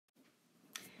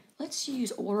let's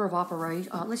use order of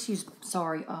operation.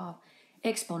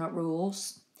 Exponent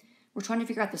rules. We're trying to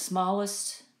figure out the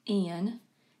smallest n.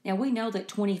 Now we know that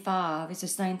 25 is the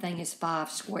same thing as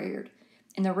 5 squared.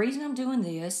 And the reason I'm doing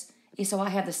this is so I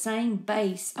have the same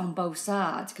base on both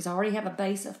sides, because I already have a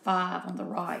base of 5 on the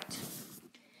right.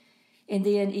 And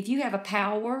then if you have a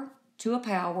power to a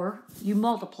power, you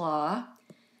multiply.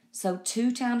 So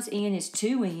 2 times n is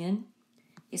 2n.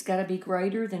 It's got to be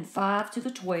greater than 5 to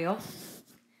the 12th.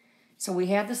 So we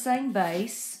have the same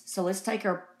base. So let's take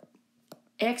our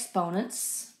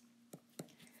exponents.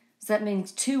 So that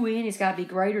means 2n has got to be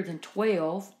greater than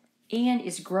 12. N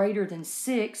is greater than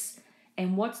 6.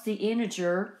 And what's the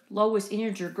integer, lowest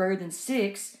integer greater than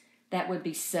 6? That would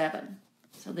be 7.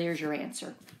 So there's your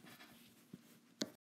answer.